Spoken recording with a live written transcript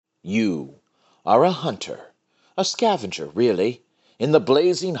You are a hunter, a scavenger, really, in the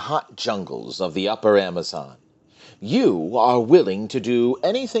blazing hot jungles of the upper Amazon. You are willing to do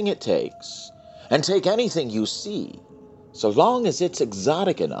anything it takes, and take anything you see, so long as it's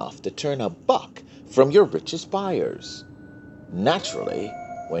exotic enough to turn a buck from your richest buyers. Naturally,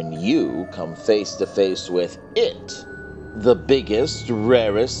 when you come face to face with it, the biggest,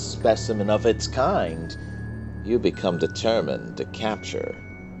 rarest specimen of its kind, you become determined to capture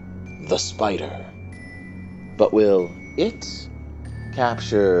the spider. But will it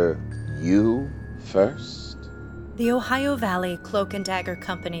capture you first? The Ohio Valley Cloak and Dagger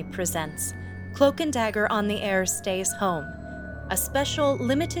Company presents Cloak and Dagger on the Air Stays Home, a special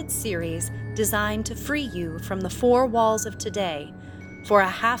limited series designed to free you from the four walls of today for a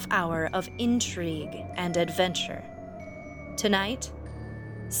half hour of intrigue and adventure. Tonight,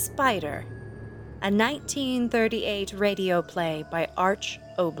 Spider, a 1938 radio play by Arch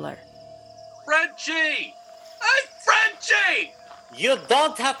Obler. Frenchie! Hey, Frenchie! You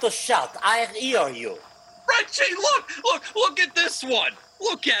don't have to shout. I hear you. Frenchie, look at this one.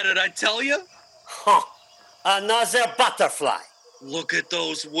 Look at it, I tell you. Huh. Another butterfly. Look at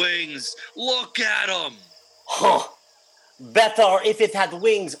those wings. Look at them. Huh. Better if it had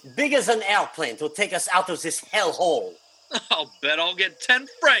wings big as an airplane to take us out of this hellhole. I'll bet I'll get 10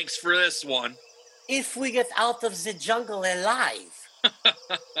 francs for this one. If we get out of the jungle alive.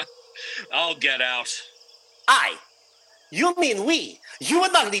 I'll get out. I. You mean we? You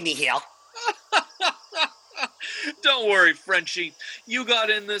would not leave me here. Don't worry, Frenchie. You got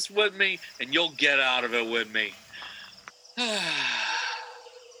in this with me, and you'll get out of it with me.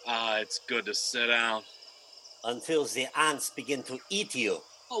 It's good to sit down. Until the ants begin to eat you.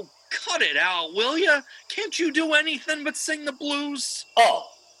 Oh, cut it out, will ya? Can't you do anything but sing the blues? Oh,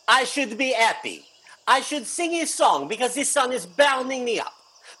 I should be happy. I should sing a song because the sun is burning me up.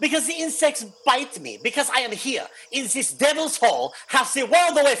 Because the insects bite me. Because I am here in this devil's hole, half the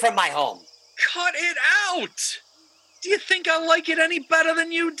world away from my home. Cut it out! Do you think I like it any better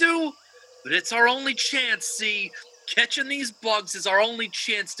than you do? But it's our only chance, see? Catching these bugs is our only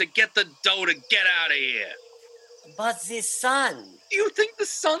chance to get the dough to get out of here. But the sun... You think the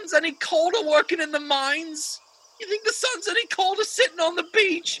sun's any colder working in the mines? You think the sun's any colder sitting on the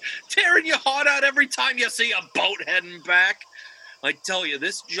beach, tearing your heart out every time you see a boat heading back? I tell you,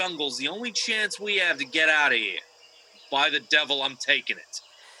 this jungle's the only chance we have to get out of here. By the devil, I'm taking it.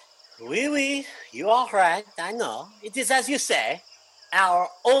 Oui, you are right, I know. It is as you say, our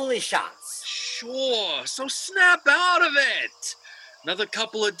only chance. Sure, so snap out of it. Another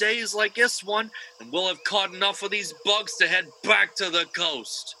couple of days like this one, and we'll have caught enough of these bugs to head back to the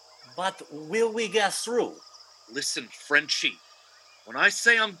coast. But will we get through? Listen, Frenchie, when I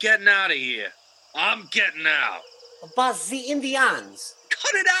say I'm getting out of here, I'm getting out. But the Indians...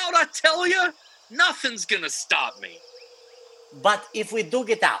 Cut it out, I tell you! Nothing's gonna stop me. But if we do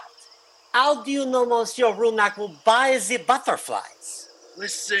get out, how do you know Monsieur Runac will buy the butterflies?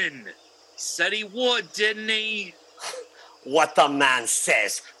 Listen, he said he would, didn't he? What the man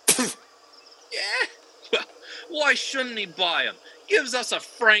says. Yeah? Why shouldn't he buy them? Gives us a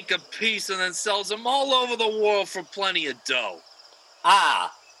franc apiece and then sells them all over the world for plenty of dough.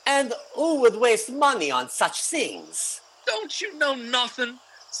 Ah, and who would waste money on such things? Don't you know nothing?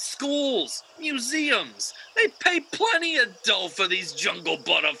 Schools, museums, they pay plenty of dough for these jungle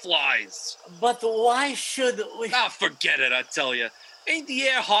butterflies. But why should we... Forget it, I tell you. Ain't the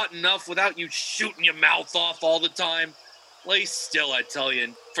air hot enough without you shooting your mouth off all the time? Lay still, I tell you,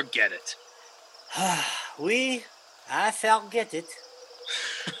 and forget it. I forget it.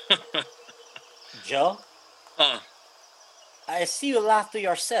 Joe? I see you laugh to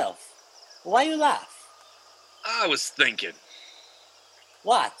yourself. Why you laugh? I was thinking.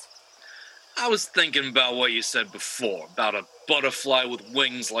 What? I was thinking about what you said before, about a butterfly with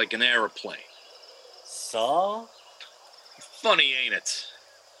wings like an aeroplane. So? Funny, ain't it?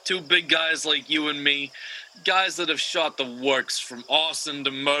 Two big guys like you and me, guys that have shot the works from arson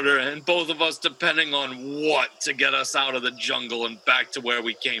to murder, and both of us depending on what to get us out of the jungle and back to where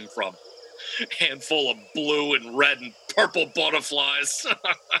we came from. Handful of blue and red and purple butterflies.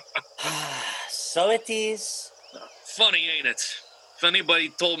 So it is. Funny, ain't it? If anybody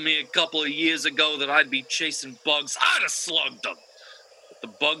told me a couple of years ago that I'd be chasing bugs, I'd have slugged them. But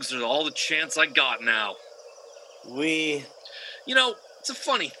the bugs are all the chance I got now. You know, it's a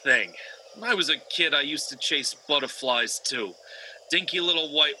funny thing. When I was a kid, I used to chase butterflies too. Dinky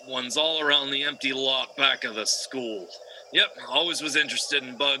little white ones all around the empty lot back of the school. Yep, always was interested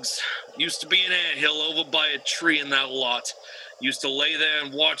in bugs. Used to be an anthill over by a tree in that lot. Used to lay there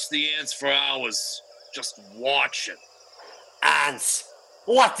and watch the ants for hours. Just watching. Ants.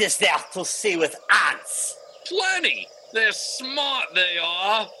 What is there to see with ants? Plenty. They're smart, they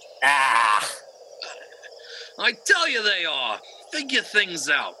are. Ah, I tell you they are. Figure things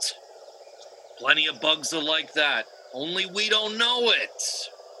out. Plenty of bugs are like that. Only we don't know it.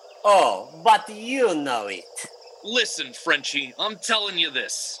 oh, but you know it. Listen, Frenchie, I'm telling you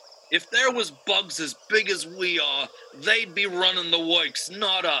this. If there was bugs as big as we are, they'd be running the works,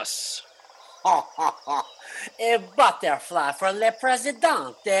 not us. A butterfly for le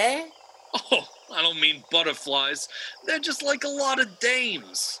president, eh? Oh, I don't mean butterflies. They're just like a lot of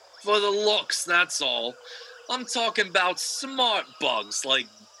dames. For the looks, that's all. I'm talking about smart bugs like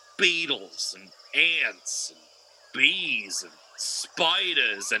beetles and ants and bees and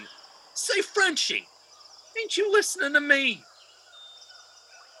spiders and... Say, Frenchie, ain't you listening to me?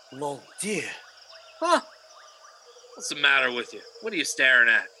 Mon Dieu. Huh? What's the matter with you? What are you staring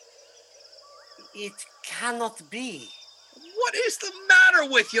at? It cannot be. What is the matter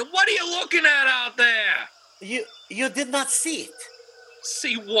with you? What are you looking at out there? You did not see it.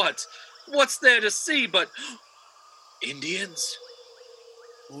 See what? What's there to see but... Indians?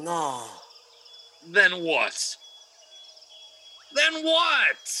 No. Then what? Then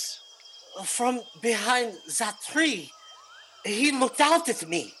what? From behind that tree, he looked out at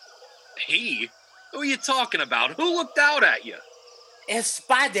me. He? Who are you talking about? Who looked out at you? A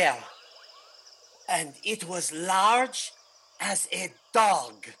spider. And it was large as a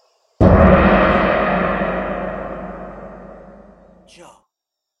dog. Joe,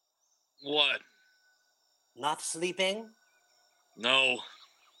 What? not sleeping? No.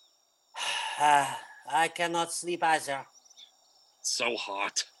 I cannot sleep either. It's so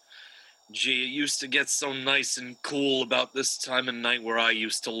hot. Gee, it used to get so nice and cool about this time of night where I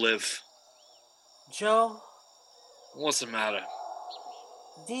used to live. Joe, What's the matter?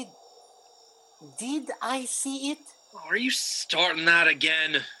 did I see it? Are you starting that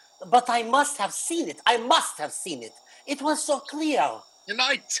again? But I must have seen it. I must have seen it. It was so clear. And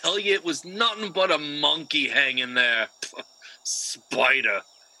I tell you, it was nothing but a monkey hanging there. Spider.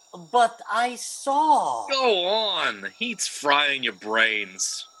 But I saw. Go on. Heat's frying your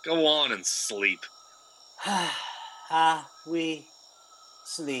brains. Go on and sleep. We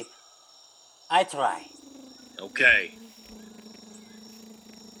sleep. I try. Okay.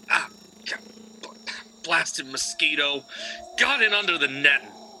 Ah, blasted mosquito. Got in under the netting.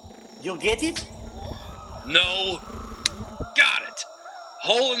 You get it? No. Got it.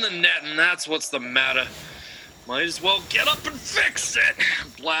 Hole in the netting, that's what's the matter. Might as well get up and fix it.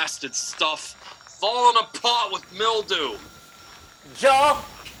 Blasted stuff. Falling apart with mildew. Joe,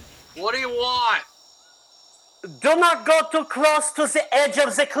 What do you want? do not go too close to the edge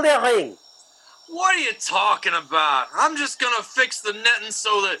of the clearing. What are you talking about? I'm just gonna fix the netting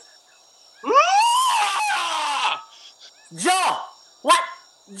so that... Ah! Joe, what?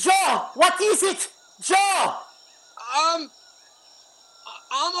 Joe, what is it? Joe!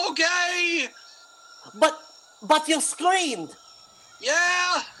 I'm okay. But you screamed.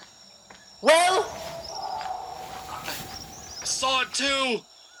 Yeah, Well, I saw it too.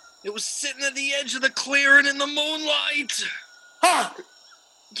 It was sitting at the edge of the clearing in the moonlight. huh?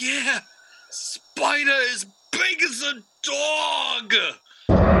 Yeah, spider as big as a dog.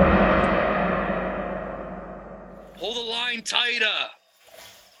 Hold the line tighter.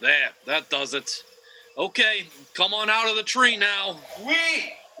 There, that does it. Okay, come on out of the tree now.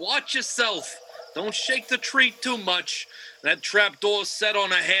 Oui. Watch yourself. Don't shake the tree too much. That trapdoor's set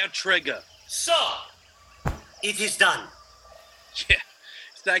on a hair trigger. So, it is done. Yeah,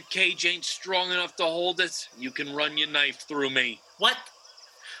 if that cage ain't strong enough to hold it, you can run your knife through me. What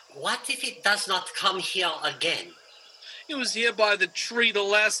if it does not come here again? It was here by the tree the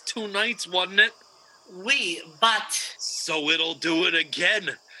last 2 nights, wasn't it? Oui, but... So it'll do it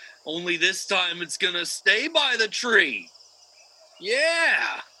again. Only this time it's gonna stay by the tree.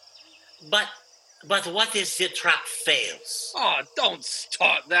 Yeah. But what if the trap fails? Oh, don't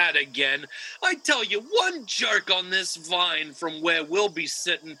start that again. I tell you, one jerk on this vine from where we'll be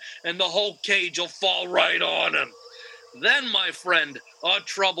sitting, and the whole cage will fall right on him. Then, my friend, our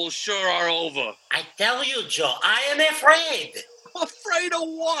troubles sure are over. I tell you, Joe, I am afraid. Afraid of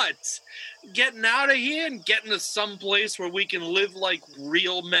what? Getting out of here and getting to some place where we can live like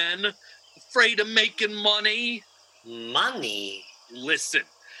real men? Afraid of making money? Money? Listen,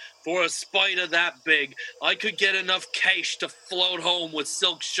 for a spider that big, I could get enough cash to float home with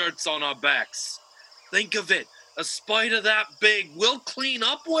silk shirts on our backs. Think of it, a spider that big, we'll clean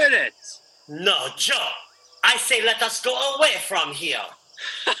up with it. No, Joe. I say let us go away from here.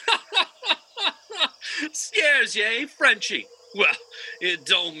 Scares you, eh, Frenchie? Well, it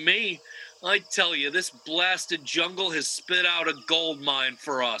don't me. I tell you, this blasted jungle has spit out a gold mine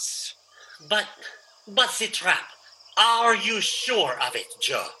for us. But the trap. Are you sure of it,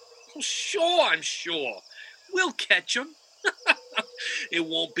 Joe? Sure, I'm sure. We'll catch 'em. It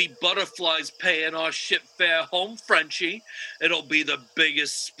won't be butterflies paying our ship fare home, Frenchie. It'll be the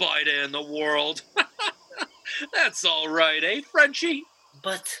biggest spider in the world. That's all right, eh, Frenchie?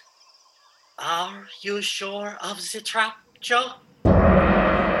 But are you sure of the trap, Joe?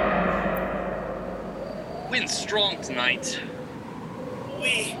 Wind's strong tonight.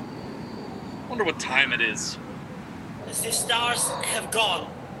 We, Wonder what time it is. the stars have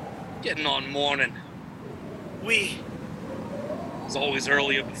gone. Getting on morning. We, It's always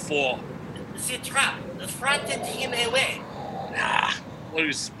earlier before. the trap frightened him away. Ah, what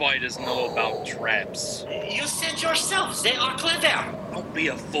do spiders know about traps? You said yourself they are clever. Don't be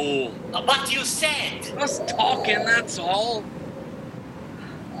a fool. But you said Just talking, that's all.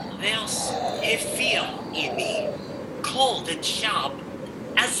 there's a feel in me, cold and sharp,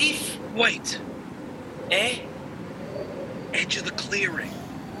 as if, Wait, eh? edge of the clearing.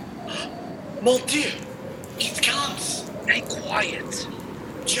 Mon Dieu, it comes. Hey, quiet.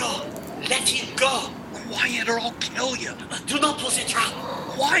 Joe, let him go. Quiet or I'll kill you. Do not pull the trap.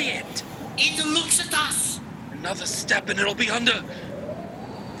 Quiet. It looks at us. Another step and it'll be under.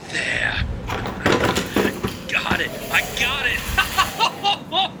 There. Got it. I got it.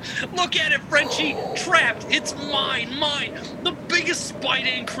 Look at it, Frenchie. Trapped. It's mine. Mine. The biggest spider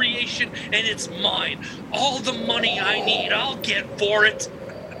in creation, and it's mine. All the money I need, I'll get for it.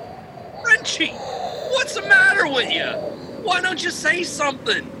 Frenchie, what's the matter with you? Why don't you say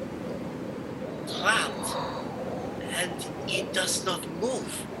something? Trapped. And it does not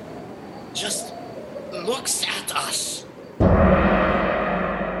move. Just looks at us.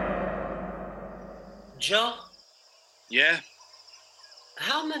 Joe, Yeah?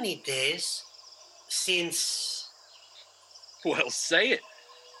 how many days since... Well, say it.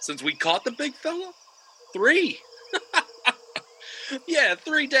 Since we caught the big fella? 3. Yeah,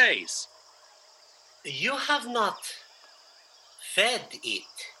 3 days. You have not fed it?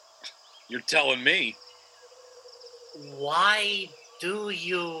 You're telling me. Why do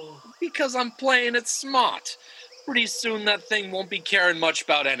you... Because I'm playing it smart. Pretty soon that thing won't be caring much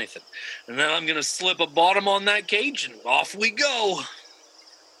about anything. And then I'm gonna slip a bottom on that cage and off we go.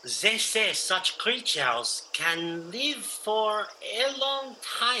 They say such creatures can live for a long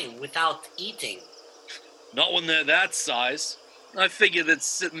time without eating. Not when they're that size. I figure that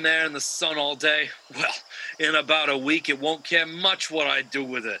sitting there in the sun all day, well, in about a week it won't care much what I do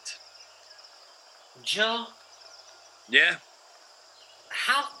with it. Joe, Yeah?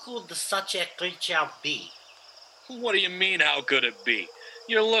 how could such a creature be? What do you mean, how could it be?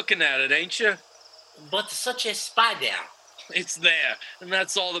 You're looking at it, ain't you? But such a spider. It's there, and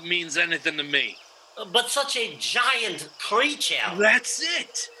that's all that means anything to me. But such a giant creature. That's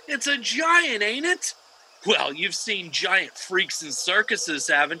it! It's a giant, ain't it? Well, you've seen giant freaks in circuses,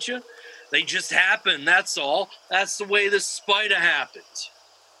 haven't you? They just happen, that's all. That's the way this spider happened.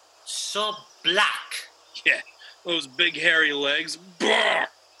 So black. Yeah, those big hairy legs. Brr!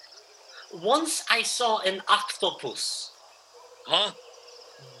 Once I saw an octopus. Huh?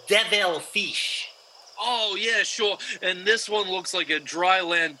 Devilfish. Oh, yeah, sure. And this one looks like a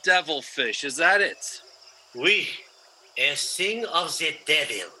dryland devilfish. Is that it? Oui, a thing of the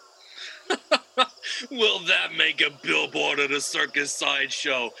devil. Will that make a billboard at a circus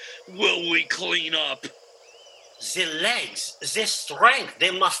sideshow? Will we clean up? The legs, the strength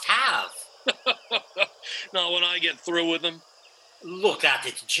they must have. Not when I get through with them. Look at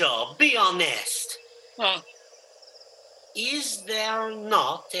it, Joe. Be honest. Huh? Is there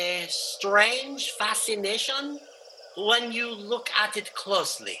not a strange fascination when you look at it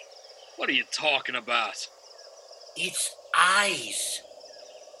closely? What are you talking about? Its eyes,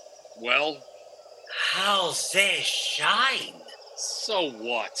 Well, how they shine, so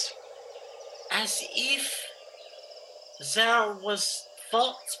what? as if there was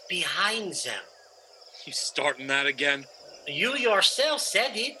thought behind them. You starting that again? You yourself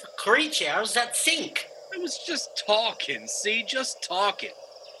said it, creatures that think. I was just talking, see? Just talking.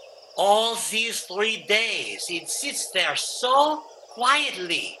 All these 3 days, it sits there so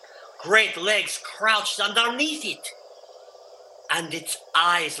quietly, great legs crouched underneath it, and its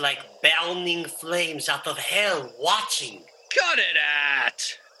eyes like burning flames out of hell watching. Cut it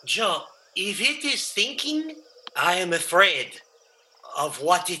at! Joe, if it is thinking, I am afraid of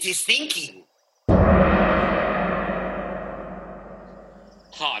what it is thinking.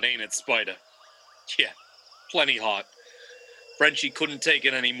 Hot, ain't it, Spider? Yeah, plenty hot. Frenchie couldn't take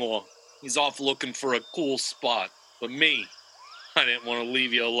it anymore. He's off looking for a cool spot. But me, I didn't want to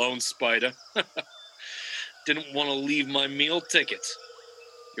leave you alone, Spider. Didn't want to leave my meal tickets.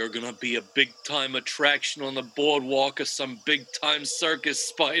 You're gonna be a big-time attraction on the boardwalk of some big-time circus,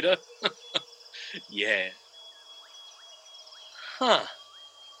 Spider. Yeah. Huh.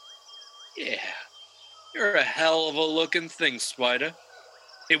 Yeah. You're a hell of a looking thing, Spider.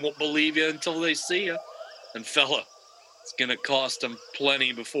 They won't believe you until they see you. And fella, it's gonna cost them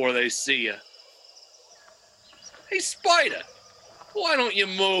plenty before they see you. Hey, Spider, why don't you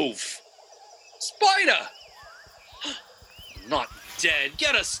move? Spider! Not dead.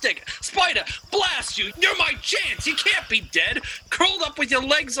 Get a stick. Spider, blast you. You're my chance. You can't be dead. Curled up with your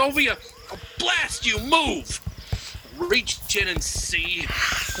legs over you. I'll blast you. Move. Reach in and see.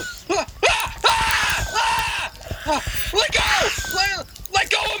 Let go! Let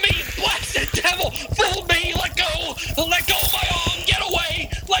go of me, you blasted devil! Fool me! Let go! Let go of my arm! Get away!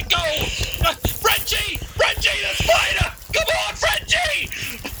 Let go! Frenchie! Frenchie, the spider! Come on, Frenchie!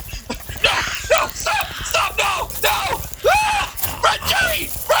 No! No! Stop! Stop! No! No! Ah! Frenchie!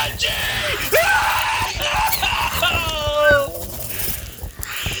 Frenchie! Ah!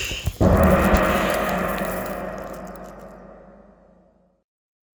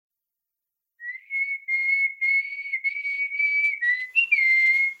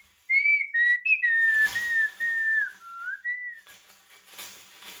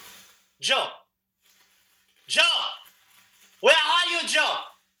 Joe! Joe! Where are you, Joe?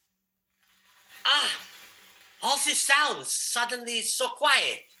 All this sounds suddenly so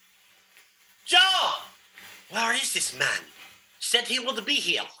quiet. Joe! Where is this man? Said he would be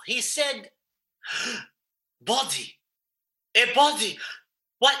here. He said... Body. A body.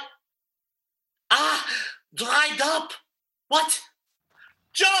 What? Dried up. What?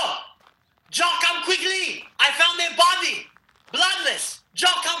 Joe! Joe, come quickly! I found a body! Bloodless!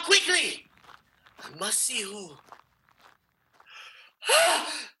 Joe, come quickly! I must see who.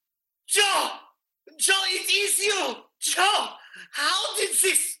 Joe! Joe, it is you! Joe! How did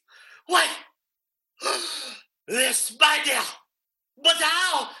this... What? The spider! But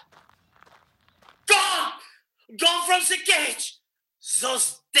how? Gone! Gone from the cage!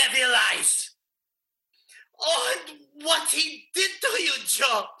 Those devil eyes! Oh, and what he did to you,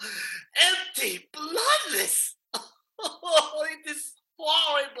 Joe! Empty, bloodless! Oh, it is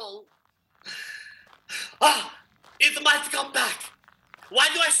horrible! It might come back! Why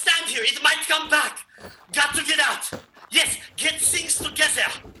do I stand here? It might come back! Got to get out! Yes, get things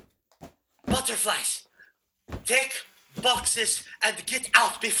together! Butterflies! Take boxes and get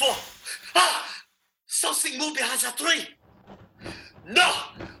out before... Something moved behind the tree! No!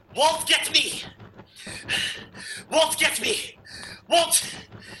 Won't get me! Won't get me! Won't...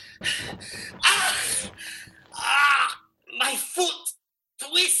 My foot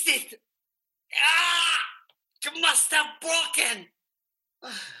twisted! Must have broken!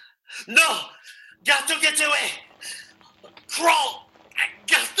 No! Got to get away! Crawl!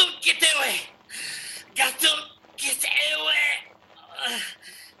 Got to get away! Got to get away!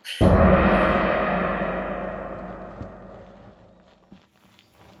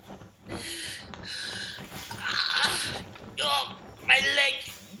 Oh, my leg!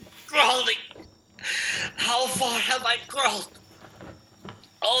 Crawling! How far have I crawled?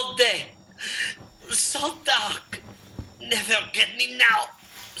 All day. So dark. Never get me now.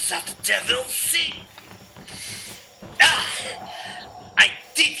 That devil see. I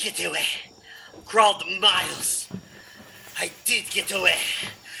did get away. Crawled miles. I did get away.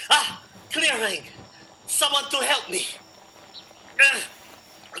 Clearing. Someone to help me.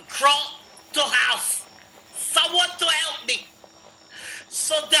 Crawl to house. Someone to help me.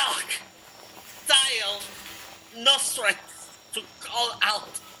 So dark. Tired. No strength to call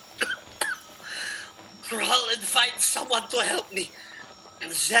out. Crawl and find someone to help me.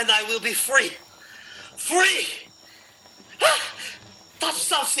 And then I will be free. Free! Touch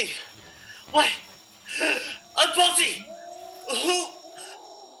something. What? A body. Who?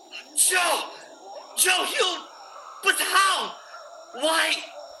 Joe! Joe, you... But how? Why?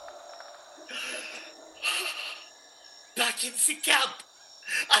 Back in the camp.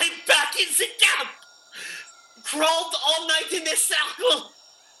 I'm back in the camp. Crawled all night in a circle.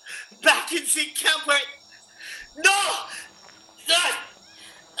 Back in the camp where... No!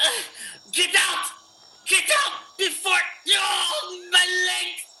 Get out! Get out before... Oh, my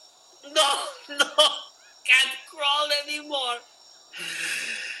legs! No! Can't crawl anymore.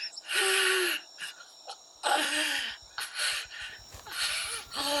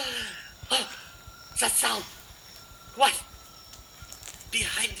 That sound. What?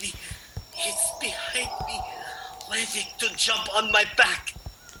 Behind me. It's behind me. Waiting to jump on my back.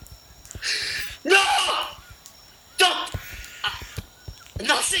 No! Don't!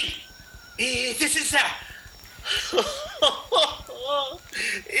 Nothing! This is there!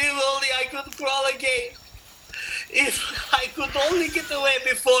 If only I could crawl again! If I could only get away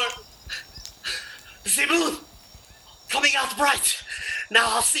before... The moon! Coming out bright! Now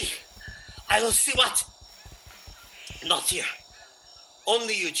I'll see. I will see what? Not here.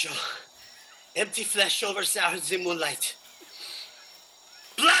 Only you, Joe. Empty flesh overshadowed the moonlight.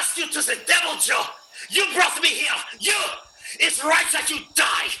 Blast you to the devil, Joe! You brought me here! You! It's right that you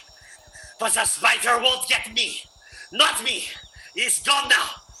die! But the spider won't get me. Not me. It's gone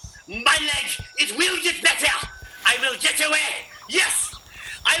now. My leg, it will get better. I will get away. Yes!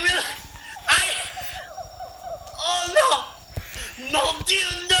 I will... Oh, no! Mon Dieu,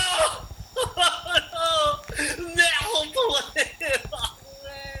 no!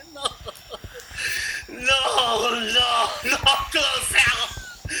 No! No, closer!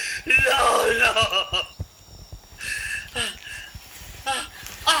 No!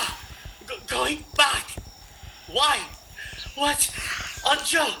 Going back! Why? What? Oh,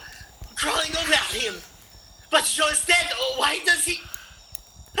 Joe! Crawling over him! But Joe is dead! Oh, why does he...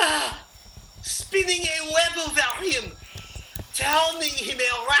 spinning a web over him! Turning him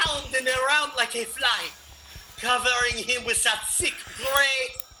around and around like a fly! Covering him with that thick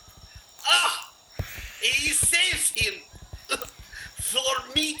gray... He saves him! For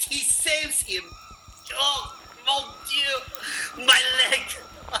meat, he saves him! Oh, mon Dieu! My leg!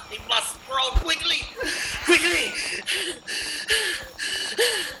 I must crawl quickly! Quickly!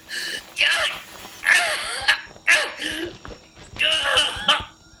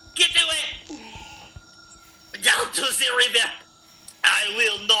 Get away! Down to the river! I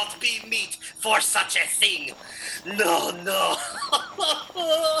will not be meat for such a thing! No!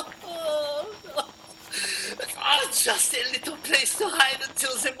 Just a little place to hide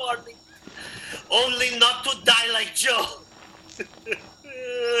until the morning. Only not to die like Joe.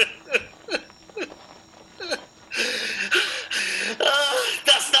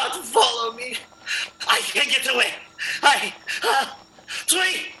 Does not follow me. I can get away.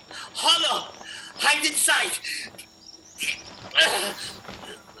 Tree! Hollow! Hide inside!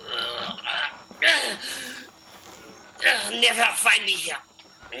 Never find me here.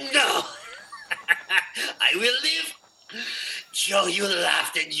 No! I will live. Joe, you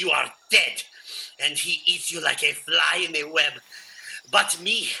laughed and you are dead. And he eats you like a fly in a web. But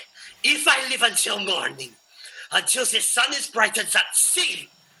me, if I live until morning, until the sun is bright and that sea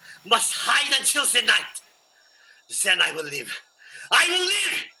must hide until the night, then I will live. I will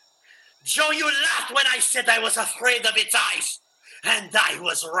live! Joe, you laughed when I said I was afraid of its eyes. And I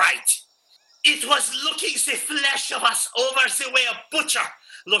was right. It was looking the flesh of us over the way a butcher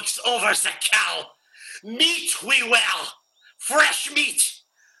looks over the cow. Meat we well, fresh meat,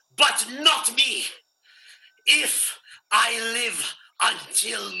 but not me. If I live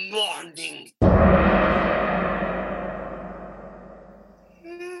until morning.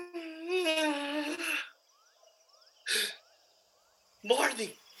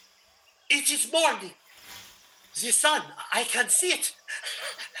 Morning. It is morning. The sun, I can see it.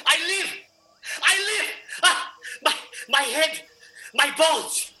 I live. My head, my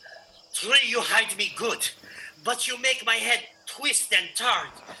bones. Tree, you hide me good, but you make my head twist and turn.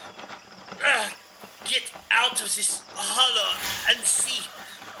 Get out of this hollow and see.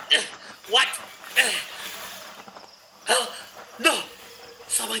 What? Oh, no!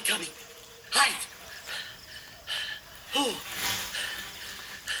 Someone coming. Hide. Oh.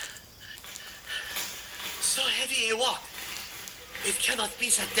 So heavy a walk. It cannot be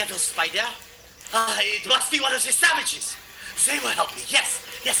the devil spider. It must be one of the savages. They will help me. Yes.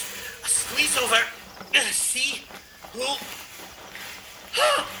 Squeeze over. See? Who?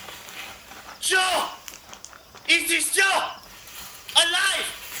 Joe! It is Joe! Alive!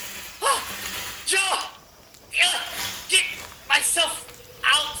 Joe! Get myself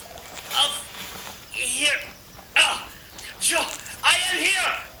out of here. Joe, I am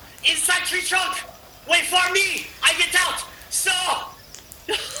here! Inside tree trunk! Wait for me! I get out! So!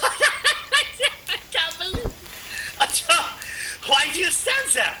 I can't believe... Joe, why do you stand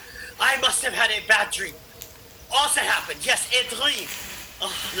there? I must have had a bad dream. Also happened, yes, a dream.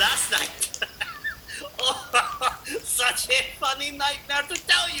 Last night. Such a funny nightmare to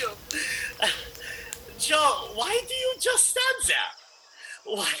tell you. Joe, why do you just stand there?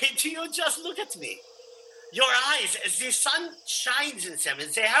 Why do you just look at me? Your eyes, the sun shines in them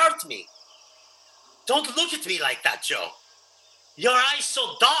and they hurt me. Don't look at me like that, Joe. Your eyes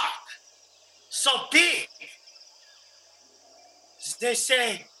so dark, so big. They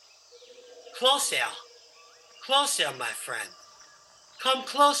say, closer, my friend. Come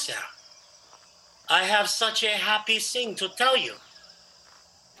closer. I have such a happy thing to tell you.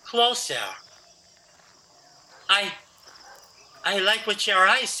 closer. I like what your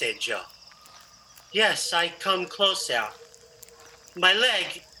eyes said, Joe. Yes, I come closer. My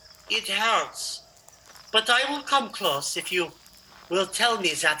leg, it hurts. But I will come close if you will tell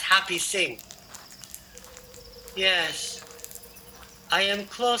me that happy thing. Yes, I am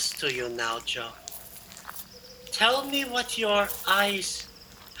close to you now, Joe. Tell me what your eyes...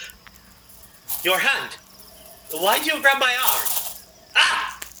 Your hand. Why do you grab my arm?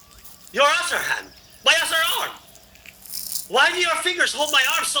 Ah! Your other hand. My other arm. Why do your fingers hold my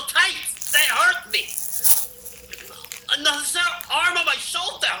arm so tight? They hurt me. Another arm on my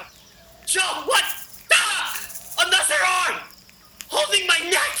shoulder. Joe, what? Ah! Another arm. Holding my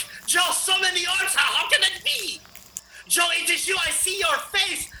neck. Joe, so many arms. How can it be? Joe, it is you. I see your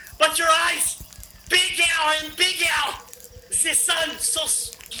face, but your eyes, bigger and bigger. The sun so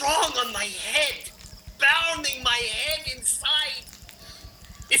strong on my head, pounding my head inside.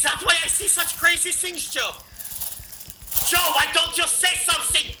 Is that why I see such crazy things, Joe? Joe, why don't you say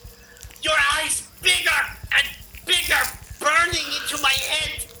something? Your eyes bigger and bigger, burning into my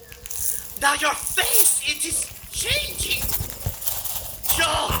head. Now your face, it is changing.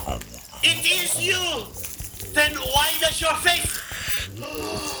 Joe, it is you. Then why does your face...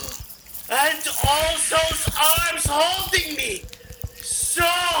 And all those arms holding me, so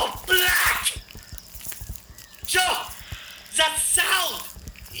black. Joe, that sound,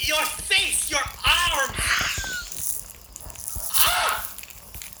 your face, your arms. Ah!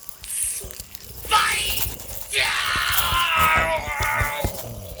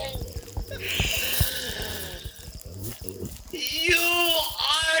 You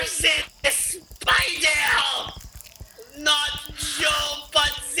are the spider! Not Joe,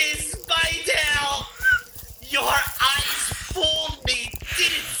 but the spider! Your eyes fooled me,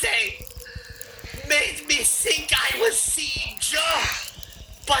 didn't they? Made me think I was seeing Joe.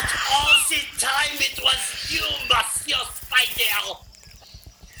 But all the time it was you, Monsieur Spider.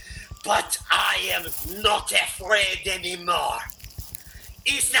 But I am not afraid anymore.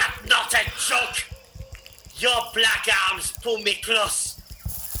 Is that not a joke? Your black arms pull me close.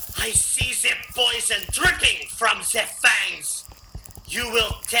 I see the poison dripping from the fangs. You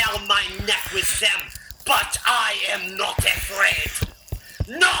will tear my neck with them, but I am not afraid.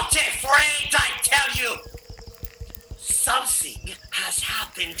 Not afraid, I tell you. Something has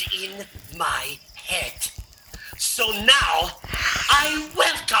happened in my head. So now, I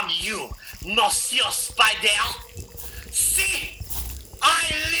welcome you, Monsieur Spider. See, I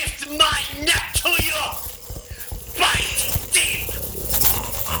lift my neck to you. Bite deep.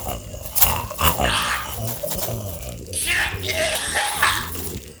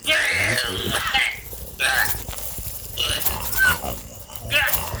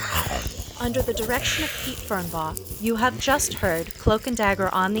 Under the direction of Pete Fernbaugh, you have just heard Cloak and Dagger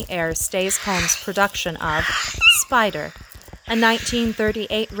on the Air Stays Home's production of Spider, a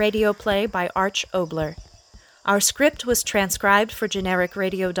 1938 radio play by Arch Obler. Our script was transcribed for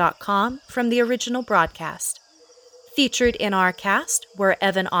genericradio.com from the original broadcast. Featured in our cast were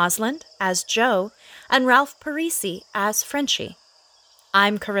Evan Osland as Joe and Ralph Parisi as Frenchie.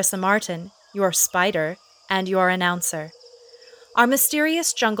 I'm Carissa Martin, your Spider and your announcer. Our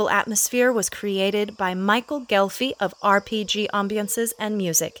mysterious jungle atmosphere was created by Michael Gelfi of RPG Ambiances and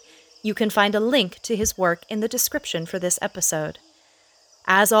Music. You can find a link to his work in the description for this episode.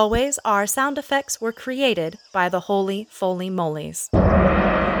 As always, our sound effects were created by the Holy Foley Molies.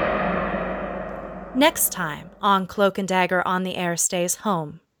 Next time on Cloak and Dagger on the Air Stays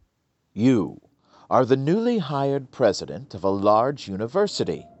Home. You are the newly hired president of a large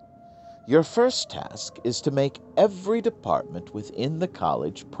university. Your first task is to make every department within the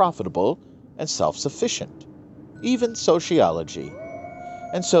college profitable and self-sufficient, even sociology.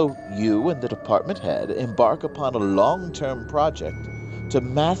 And so you and the department head embark upon a long-term project to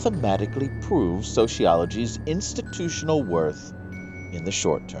mathematically prove sociology's institutional worth in the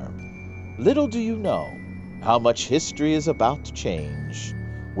short term. Little do you know how much history is about to change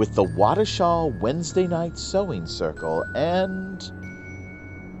with the Wattashall Wednesday Night Sewing Circle and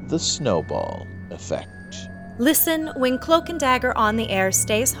the snowball effect. Listen when Cloak and Dagger on the Air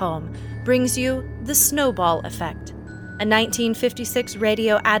Stays Home brings you The Snowball Effect, a 1956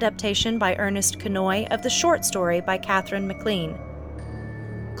 radio adaptation by Ernest Kenoy of the short story by Catherine MacLean.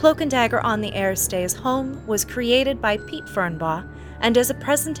 Cloak and Dagger on the Air Stays Home was created by Pete Fernbaugh and is a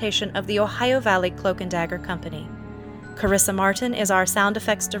presentation of the Ohio Valley Cloak and Dagger Company. Carissa Martin is our sound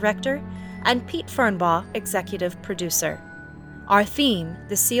effects director, and Pete Fernbaugh, executive producer. Our theme,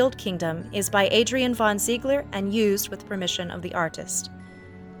 The Sealed Kingdom, is by Adrian von Ziegler and used with permission of the artist.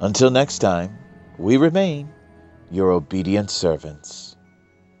 Until next time, we remain your obedient servants.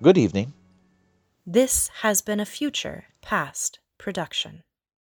 Good evening. This has been a Future Past production.